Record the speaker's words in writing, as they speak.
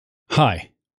Hi,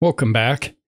 welcome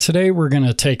back. Today we're going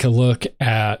to take a look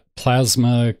at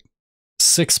Plasma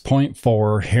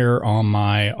 6.4 here on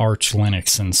my Arch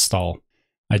Linux install.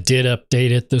 I did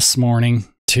update it this morning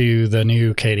to the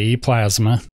new KDE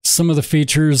Plasma. Some of the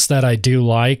features that I do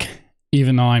like,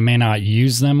 even though I may not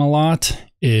use them a lot,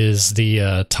 is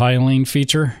the tiling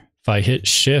feature. If I hit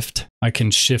shift, I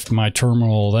can shift my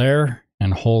terminal there,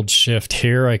 and hold shift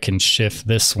here, I can shift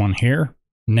this one here.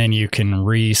 And then you can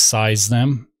resize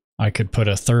them. I could put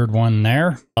a third one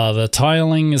there. The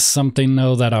tiling is something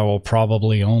though that I will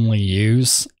probably only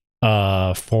use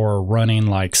for running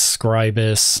like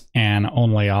Scribus and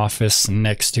OnlyOffice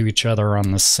next to each other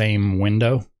on the same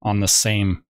window, on the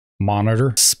same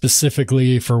monitor,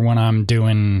 specifically for when I'm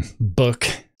doing book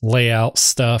layout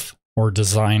stuff or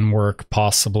design work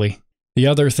possibly. The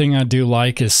other thing I do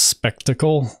like is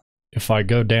Spectacle. If I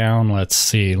go down, let's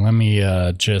see, let me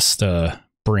just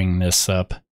bring this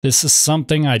up. This is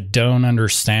something I don't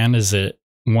understand, is it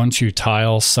once you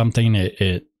tile something,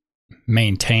 it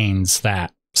maintains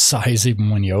that size even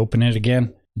when you open it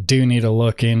again. Do need to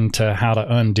look into how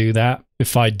to undo that.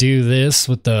 If I do this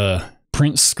with the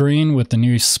print screen with the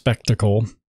new Spectacle,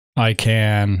 I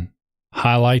can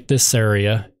highlight this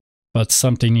area, but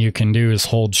something you can do is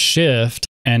hold shift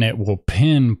and it will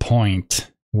pinpoint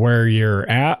where you're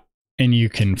at, and you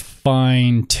can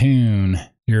fine tune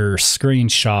your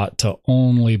screenshot to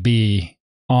only be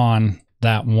on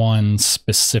that one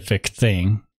specific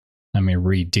thing. Let me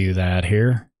redo that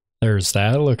here. There's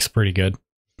that. It looks pretty good.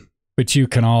 But you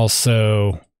can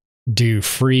also do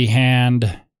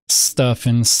freehand stuff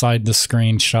inside the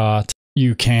screenshot.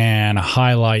 You can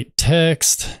highlight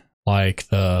text like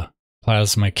the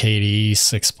Plasma KDE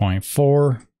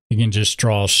 6.4. You can just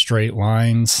draw straight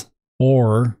lines,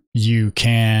 or you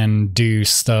can do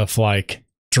stuff like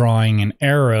drawing an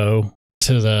arrow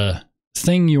to the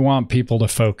thing you want people to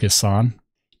focus on.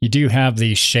 You do have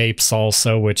these shapes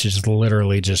also, which is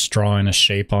literally just drawing a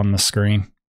shape on the screen.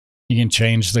 You can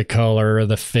change the color,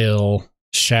 the fill,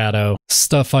 shadow.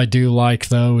 Stuff I do like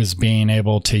though is being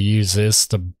able to use this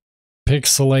to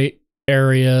pixelate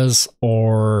areas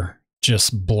or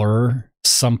just blur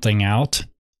something out.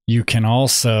 You can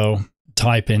also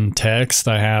type in text.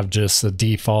 I have just the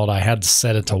default. I had to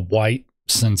set it to white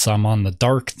since I'm on the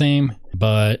dark theme,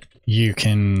 but you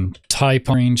can type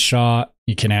a screenshot,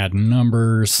 you can add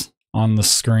numbers on the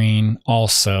screen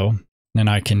also. Then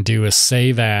I can do a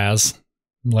save as,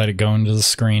 let it go into the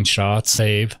screenshot,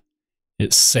 save.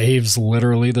 It saves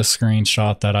literally the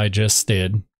screenshot that I just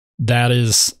did. That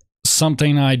is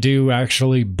something I do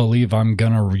actually believe I'm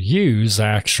gonna use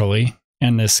actually.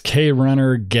 And this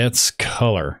KRunner gets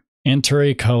color. Enter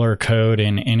a color code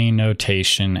in any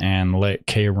notation and let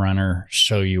KRunner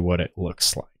show you what it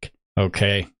looks like.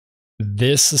 Okay,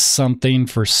 this is something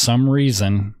for some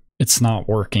reason it's not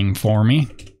working for me.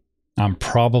 I'm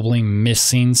probably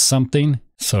missing something.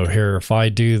 So here, if I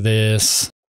do this,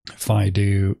 if I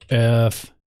do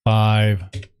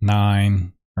F5,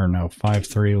 9, or no, 5,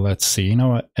 3, let's see, you know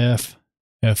what, F5,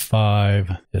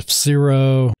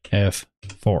 F0,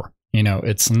 F4. You know,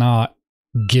 it's not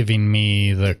giving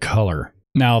me the color.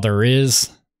 Now there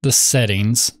is the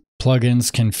settings, plugins,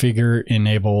 configure,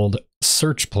 enabled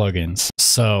search plugins.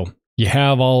 So you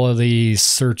have all of these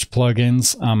search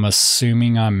plugins. I'm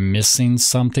assuming I'm missing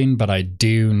something, but I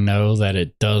do know that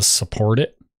it does support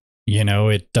it. You know,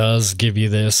 it does give you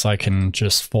this. I can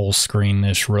just full screen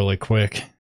this really quick.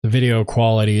 The video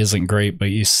quality isn't great,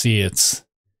 but you see it's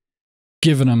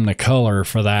giving them the color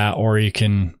for that, or you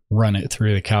can run it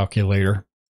through the calculator.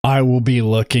 I will be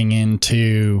looking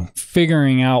into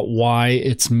figuring out why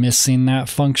it's missing that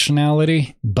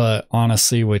functionality, but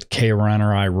honestly with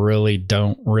KRunner I really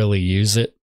don't use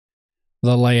it.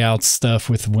 The layout stuff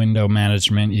with window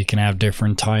management, you can have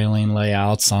different tiling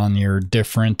layouts on your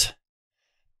different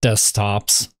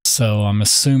desktops. So I'm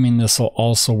assuming this will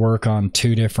also work on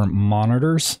 2 different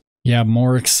monitors. You have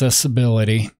more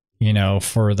accessibility, you know,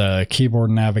 for the keyboard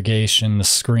navigation, the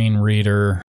screen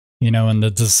reader. You know, in the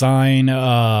design,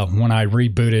 when I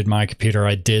rebooted my computer,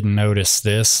 I did notice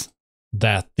this,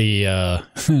 that the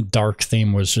dark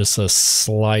theme was just a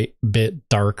slight bit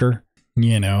darker.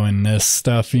 You know, and this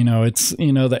stuff, you know, it's,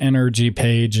 you know, the energy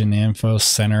page and the info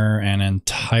center and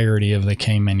entirety of the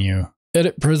K menu.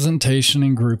 Edit, presentation,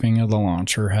 and grouping of the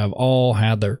launcher have all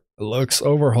had their looks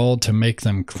overhauled to make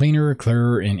them cleaner,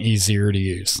 clearer, and easier to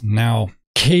use. Now,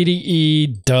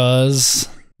 KDE does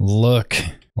look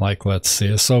like, let's see,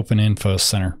 this Open Info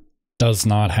Center does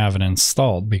not have it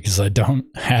installed because I don't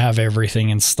have everything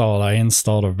installed. I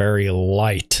installed a very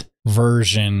light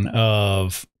version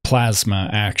of Plasma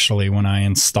actually when I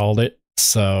installed it.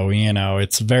 So, you know,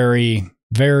 it's very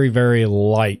very, very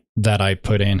light that I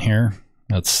put in here.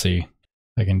 Let's see.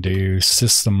 I can do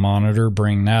system monitor,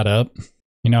 bring that up.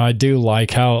 You know, I do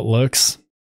like how it looks.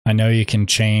 I know you can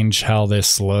change how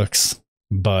this looks,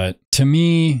 but to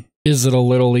me, is it a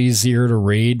little easier to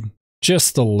read?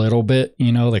 Just a little bit.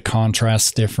 You know, the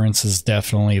contrast difference is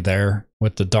definitely there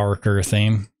with the darker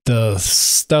theme. The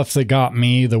stuff that got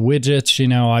me, the widgets, you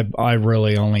know, I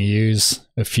really only use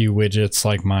a few widgets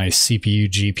like my CPU,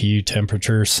 GPU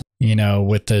temperatures. You know,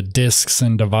 with the disks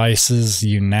and devices,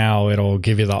 it'll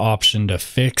give you the option to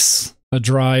fix a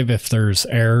drive if there's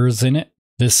errors in it.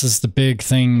 This is the big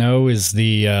thing though, is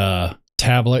the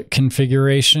tablet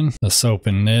configuration. Let's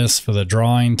open this for the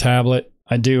drawing tablet.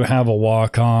 I do have a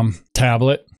Wacom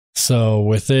tablet. So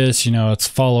with this, you know, it's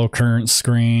follow current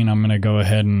screen. I'm going to go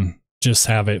ahead and just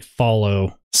have it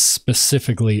follow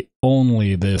specifically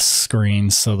only this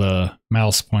screen so the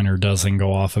mouse pointer doesn't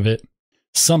go off of it.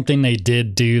 Something they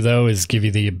did do though is give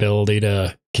you the ability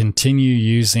to continue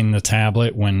using the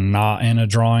tablet when not in a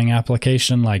drawing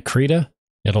application like Krita.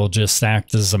 It'll just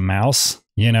act as a mouse,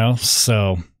 you know,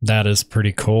 so that is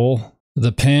pretty cool.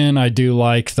 The pen, I do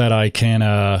like that I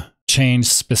can change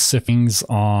specifics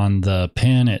on the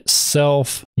pen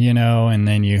itself, you know, and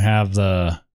then you have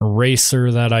the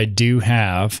eraser that I do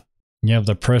have. You have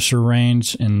the pressure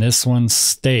range, and this one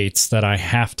states that I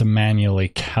have to manually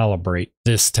calibrate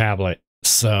this tablet.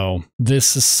 So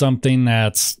this is something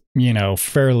that's, you know,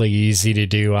 fairly easy to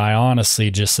do. I honestly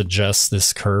just adjust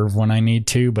this curve when I need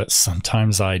to, but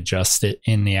sometimes I adjust it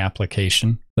in the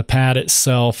application. The pad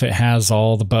itself, it has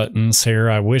all the buttons here.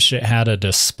 I wish it had a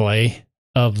display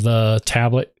of the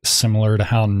tablet similar to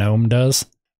how Gnome does,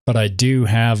 but I do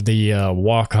have the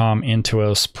Wacom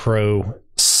Intuos Pro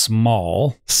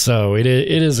Small, so it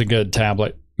is a good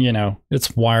tablet. You know, it's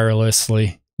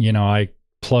wirelessly, you know, I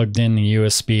plugged in the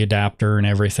USB adapter and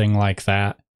everything like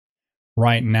that.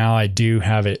 Right now I do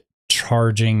have it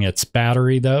charging its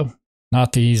battery though.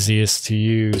 Not the easiest to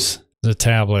use the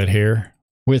tablet here.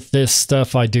 With this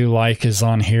stuff I do like is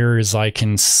on here is I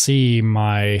can see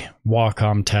my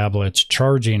Wacom tablet's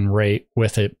charging rate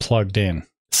with it plugged in.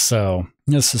 So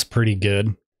this is pretty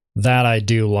good. That I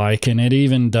do like, and it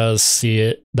even does see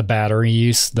it, the battery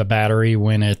use, the battery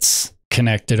when it's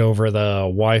connected over the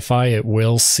Wi-Fi, it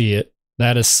will see it.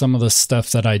 That is some of the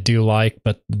stuff that I do like,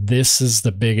 but this is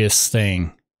the biggest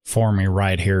thing for me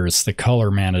right here is the color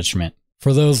management.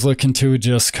 For those looking to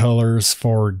adjust colors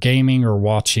for gaming or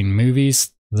watching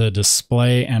movies, the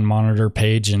display and monitor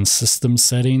page in system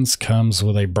settings comes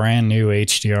with a brand new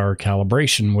HDR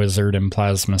calibration wizard in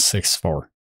Plasma 6.4.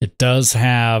 It does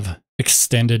have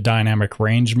extended dynamic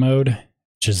range mode,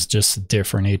 which is just a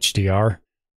different HDR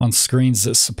on screens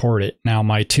that support it. Now,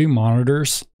 my two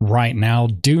monitors right now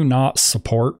do not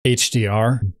support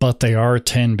HDR, but they are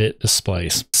 10-bit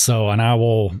displays. So, and I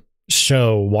will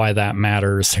show why that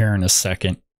matters here in a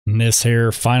second. And this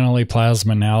here, finally,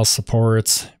 Plasma now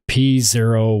supports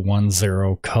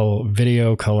P010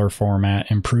 video color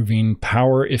format, improving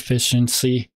power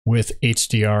efficiency with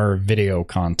HDR video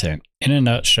content. In a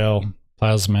nutshell,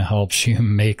 Plasma helps you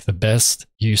make the best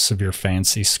use of your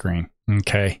fancy screen.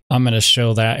 Okay, I'm going to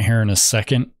show that here in a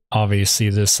second. Obviously,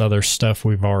 this other stuff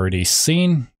we've already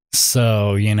seen.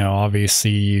 So, you know,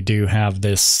 obviously you do have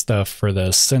this stuff for the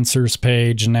sensors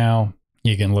page now.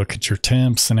 You can look at your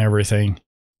temps and everything.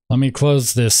 Let me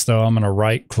close this though. I'm going to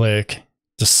right click,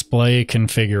 display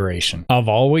configuration. I've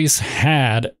always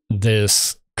had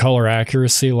this color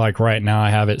accuracy. Like right now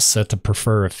I have it set to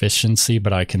prefer efficiency,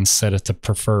 but I can set it to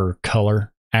prefer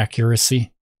color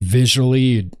accuracy.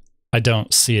 Visually, I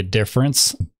don't see a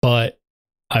difference, but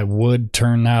I would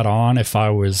turn that on if I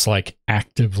was like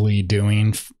actively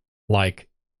doing like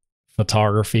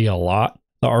photography a lot.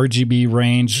 The RGB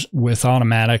range with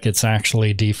automatic, it's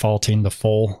actually defaulting the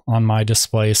full on my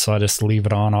display, so I just leave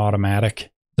it on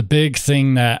automatic. The big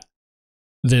thing that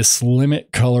this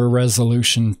limit color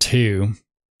resolution to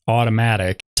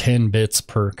automatic 10 bits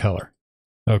per color.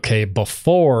 Okay,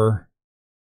 before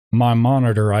my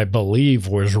monitor, I believe,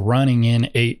 was running in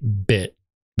 8-bit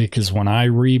because when I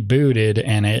rebooted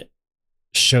and it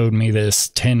showed me this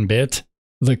 10-bit,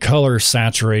 the color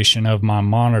saturation of my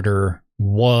monitor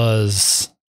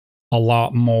was a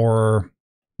lot more,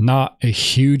 not a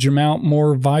huge amount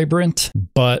more vibrant,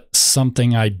 but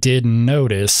something I did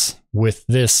notice with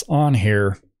this on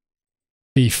here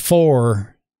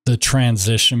before the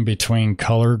transition between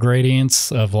color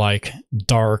gradients of like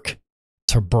dark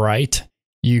to bright.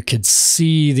 You could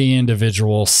see the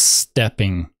individual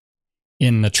stepping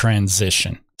in the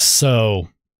transition. So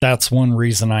that's one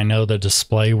reason I know the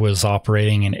display was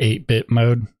operating in 8-bit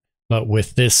mode. But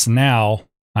with this now,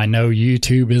 I know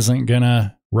YouTube isn't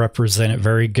gonna represent it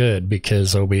very good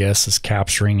because OBS is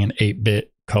capturing an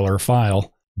 8-bit color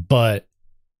file, but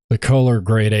the color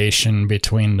gradation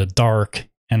between the dark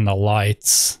and the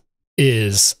lights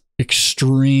is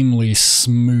extremely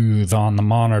smooth on the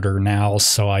monitor now,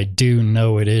 so I do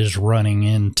know it is running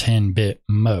in 10-bit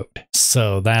mode.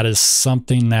 So that is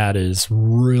something that is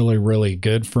really, really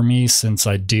good for me since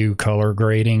I do color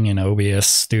grading in OBS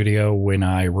Studio when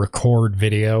I record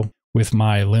video with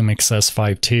my Lumix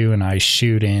S5 II and I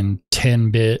shoot in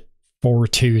 10-bit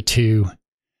 422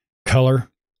 color.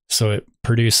 So it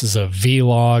produces a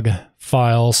vlog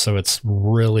file, so it's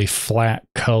really flat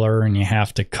color and you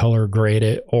have to color grade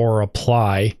it or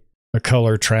apply a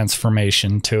color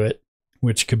transformation to it,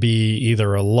 which could be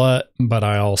either a LUT, but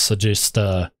I also just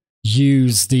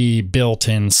use the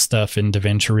built-in stuff in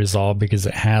DaVinci Resolve because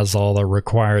it has all the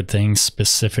required things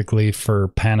specifically for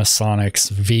Panasonic's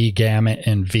V-Gamut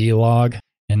and V-Log,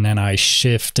 and then I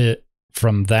shift it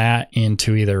from that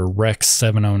into either Rec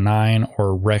 709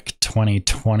 or Rec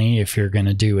 2020 if you're going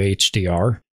to do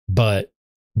HDR. But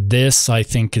this, I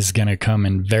think, is going to come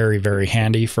in very, very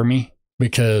handy for me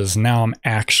because now I'm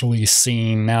actually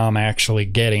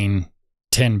getting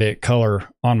 10-bit color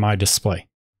on my display.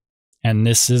 And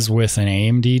this is with an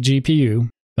AMD GPU,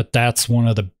 but that's one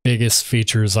of the biggest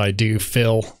features I do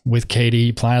feel with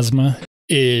KDE Plasma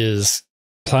is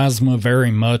Plasma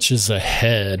very much is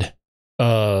ahead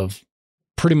of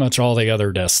pretty much all the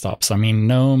other desktops. I mean,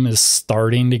 GNOME is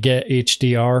starting to get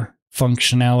HDR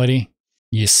functionality.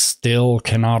 You still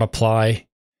cannot apply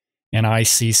an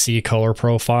ICC color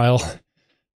profile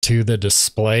to the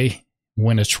display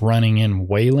when it's running in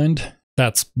Wayland.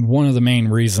 That's one of the main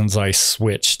reasons I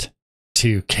switched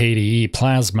to KDE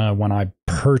Plasma when I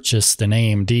purchased an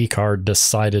AMD card,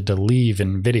 decided to leave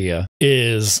NVIDIA,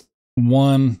 is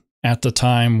one, at the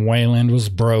time, Wayland was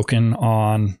broken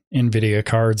on NVIDIA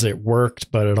cards. It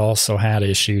worked, but it also had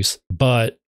issues.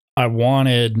 But I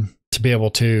wanted to be able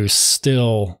to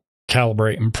still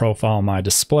calibrate and profile my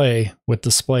display with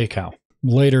DisplayCal.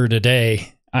 Later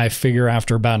today, I figure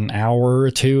after about an hour or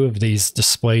two of these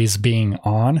displays being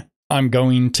on, I'm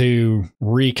going to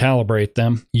recalibrate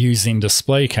them using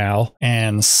DisplayCal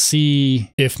and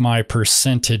see if my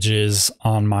percentages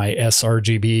on my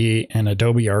sRGB and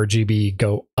Adobe RGB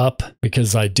go up,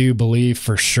 because I do believe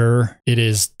for sure it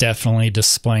is definitely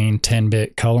displaying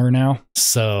 10-bit color now.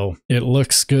 So it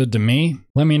looks good to me.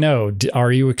 Let me know,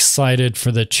 are you excited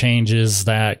for the changes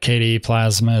that KDE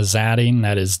Plasma is adding?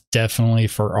 That is definitely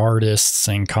for artists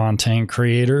and content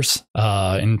creators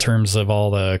in terms of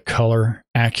all the color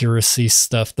accuracy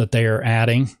stuff that they are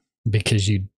adding, because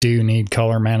you do need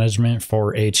color management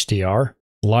for HDR.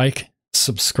 Like,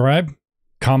 subscribe,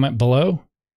 comment below,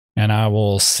 and I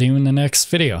will see you in the next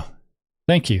video.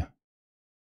 Thank you.